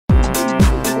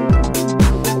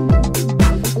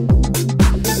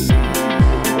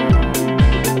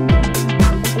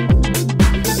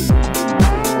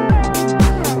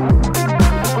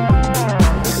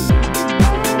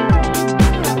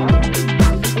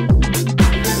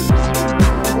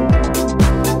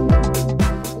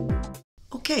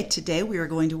today we are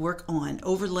going to work on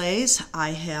overlays.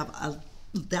 I have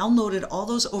downloaded all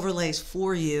those overlays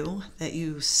for you that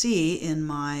you see in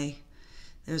my,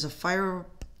 there's a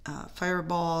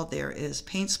fireball, there is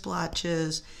paint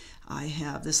splotches, I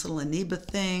have this little amoeba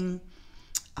thing,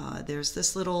 there's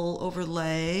this little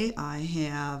overlay, I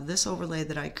have this overlay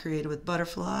that I created with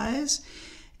butterflies,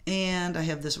 and I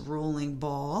have this rolling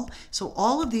ball. So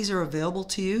all of these are available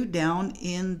to you down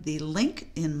in the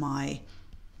link in my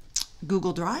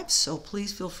Google Drive, so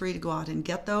please feel free to go out and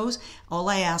get those. All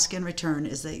I ask in return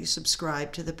is that you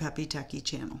subscribe to the Peppy Techie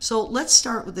channel. So let's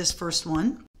start with this first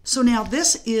one. So now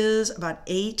this is about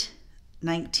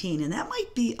 8:19, and that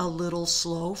might be a little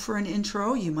slow for an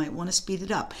intro. You might want to speed it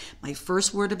up. My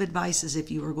first word of advice is if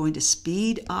you are going to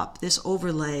speed up this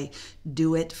overlay,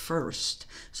 do it first.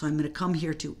 So I'm going to come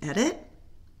here to Edit.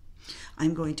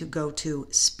 I'm going to go to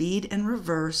Speed and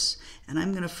Reverse, and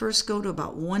I'm going to first go to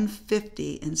about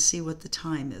 150 and see what the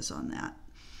time is on that.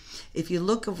 If you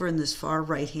look over in this far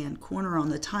right-hand corner on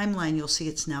the timeline, you'll see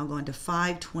it's now going to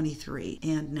 5:23,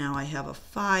 and now I have a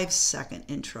 5-second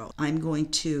intro. I'm going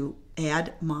to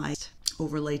add my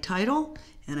overlay title,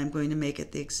 and I'm going to make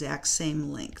it the exact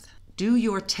same length. Do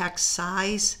your text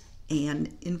size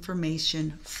and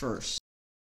information first.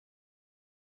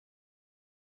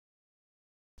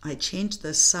 I changed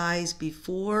the size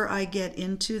before I get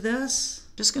into this.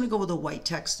 Just going to go with a white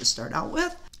text to start out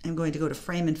with. I'm going to go to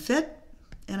Frame and Fit,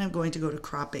 and I'm going to go to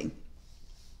Cropping.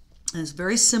 And it's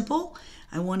very simple.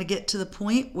 I want to get to the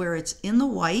point where it's in the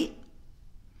white,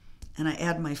 and I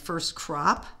add my first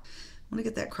crop. I want to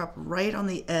get that crop right on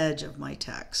the edge of my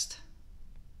text.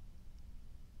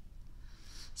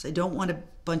 So I don't want a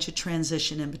bunch of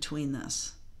transition in between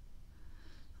this.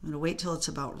 I'm going to wait till it's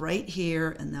about right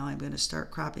here, and now I'm going to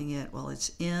start cropping it while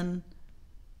it's in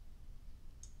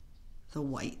the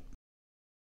white.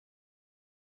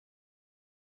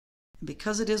 And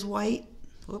because it is white,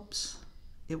 whoops,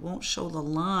 it won't show the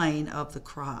line of the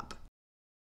crop.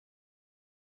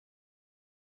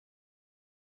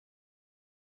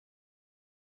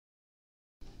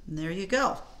 And there you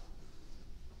go.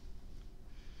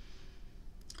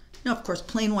 Now, of course,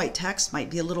 plain white text might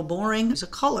be a little boring. There's a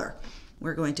color.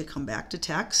 We're going to come back to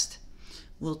text.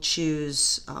 We'll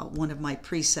choose one of my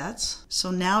presets.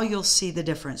 So now you'll see the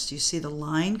difference. Do you see the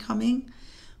line coming?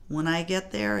 When I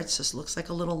get there, it just looks like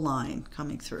a little line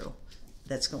coming through,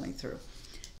 that's going through.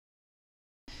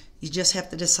 You just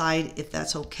have to decide if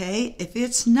that's okay. If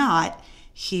it's not,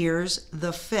 here's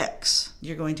the fix.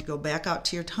 You're going to go back out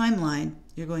to your timeline.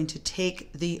 You're going to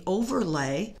take the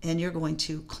overlay and you're going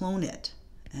to clone it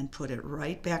and put it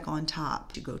right back on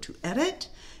top. You go to Edit,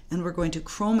 and we're going to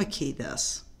chroma key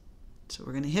this. So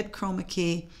we're going to hit chroma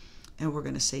key, and we're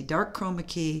going to say dark chroma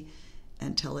key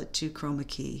and tell it to chroma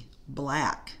key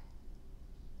black.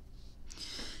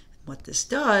 What this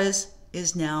does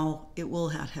is now it will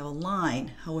have a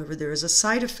line. However, there is a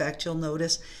side effect. You'll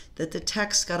notice that the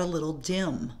text got a little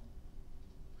dim.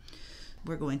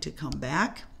 We're going to come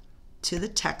back to the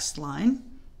text line.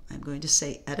 I'm going to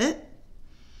say Edit,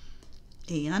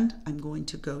 and I'm going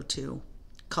to go to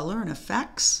Color and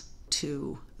Effects,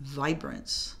 to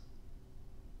Vibrance.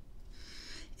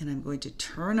 And I'm going to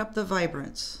turn up the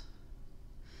vibrance,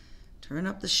 turn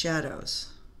up the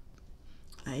shadows.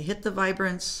 I hit the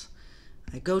vibrance,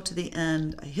 I go to the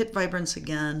end, I hit vibrance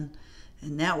again,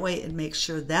 and that way it makes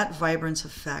sure that vibrance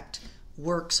effect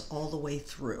works all the way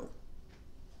through.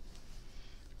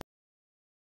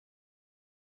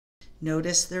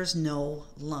 Notice there's no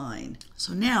line.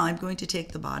 So now I'm going to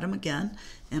take the bottom again,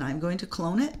 and I'm going to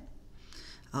clone it.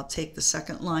 I'll take the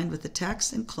second line with the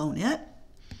text and clone it.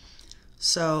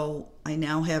 So I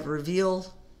now have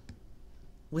reveal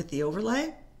with the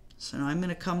overlay. So now I'm going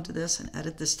to come to this and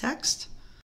edit this text.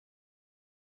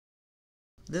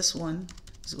 This one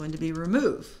is going to be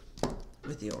remove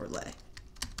with the overlay.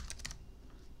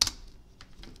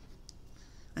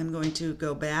 I'm going to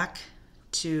go back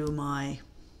to my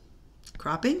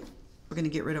cropping. We're going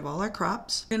to get rid of all our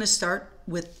crops. We're going to start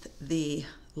with the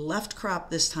left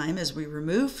crop this time as we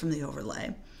remove from the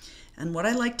overlay. And what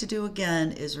I like to do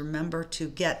again is remember to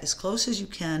get as close as you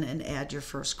can and add your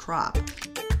first crop.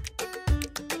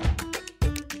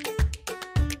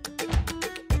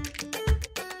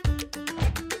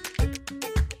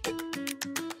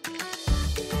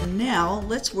 Now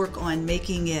let's work on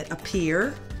making it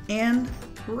appear and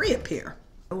reappear.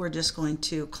 We're just going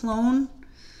to clone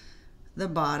the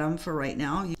bottom for right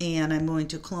now, and I'm going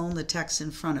to clone the text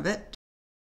in front of it.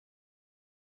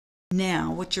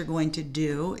 Now what you're going to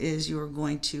do is you're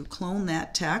going to clone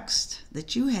that text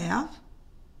that you have,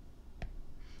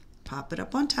 pop it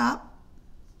up on top,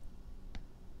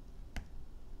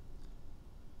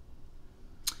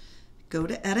 go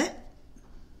to Edit,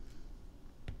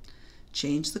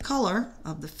 change the color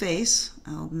of the face.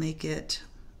 I'll make it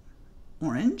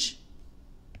orange.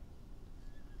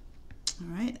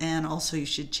 All right, and also you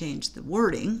should change the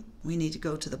wording. We need to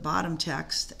go to the bottom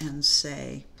text and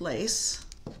say place.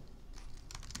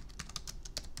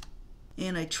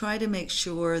 And I try to make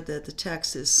sure that the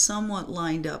text is somewhat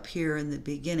lined up here in the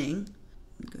beginning.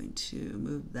 I'm going to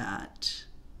move that.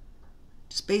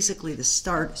 Just basically the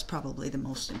start is probably the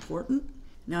most important.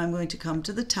 Now I'm going to come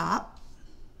to the top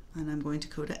and I'm going to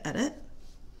go to Edit.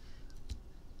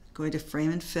 Going to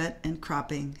Frame and Fit and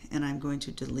Cropping, and I'm going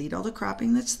to delete all the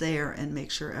cropping that's there and make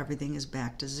sure everything is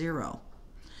back to 0.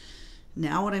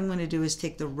 Now what I'm going to do is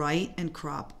take the right and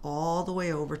crop all the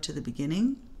way over to the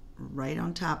beginning, right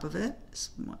on top of it, as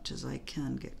much as I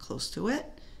can get close to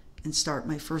it, and start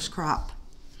my first crop.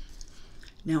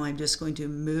 Now I'm just going to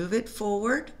move it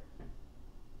forward,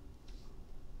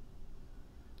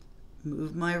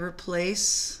 move my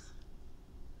replace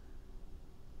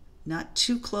not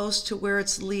too close to where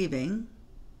it's leaving.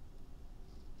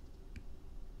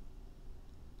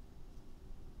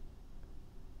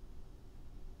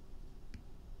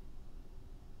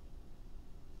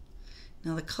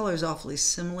 Now the color is awfully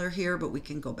similar here, but we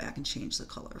can go back and change the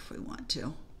color if we want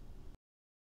to.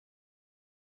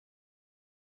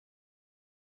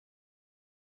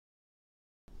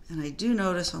 And I do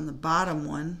notice on the bottom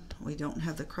one, we don't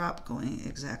have the crop going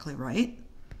exactly right.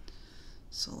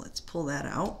 So let's pull that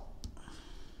out.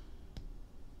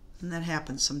 And that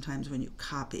happens sometimes when you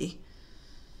copy.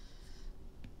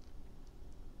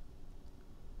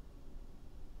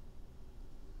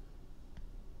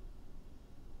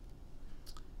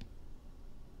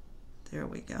 There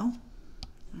we go. All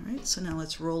right, so now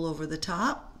let's roll over the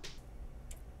top.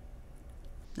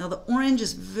 Now the orange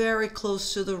is very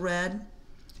close to the red.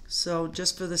 So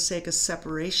just for the sake of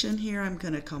separation here, I'm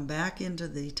going to come back into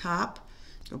the top,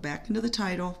 go back into the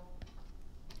title,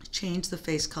 change the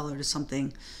face color to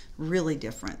something really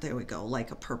different. There we go,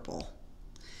 like a purple.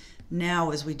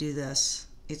 Now as we do this,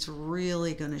 it's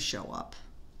really going to show up.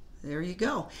 There you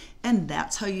go. And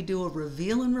that's how you do a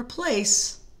reveal and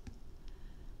replace,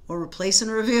 or replace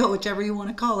and reveal, whichever you want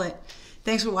to call it.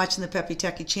 Thanks for watching the Peppy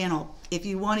Techie channel. If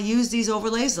you want to use these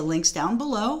overlays, the link's down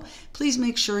below. Please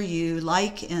make sure you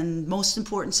like and, most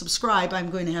important, subscribe. I'm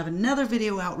going to have another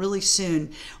video out really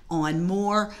soon on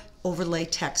more overlay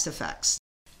text effects.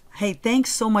 Hey,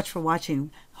 thanks so much for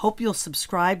watching. Hope you'll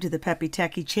subscribe to the Peppy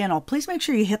Techie channel. Please make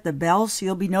sure you hit the bell so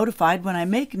you'll be notified when I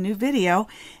make a new video.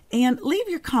 And leave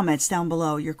your comments down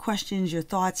below. Your questions, your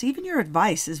thoughts, even your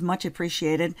advice is much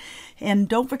appreciated. And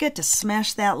don't forget to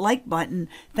smash that like button.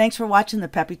 Thanks for watching the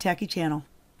Peppy Techie channel.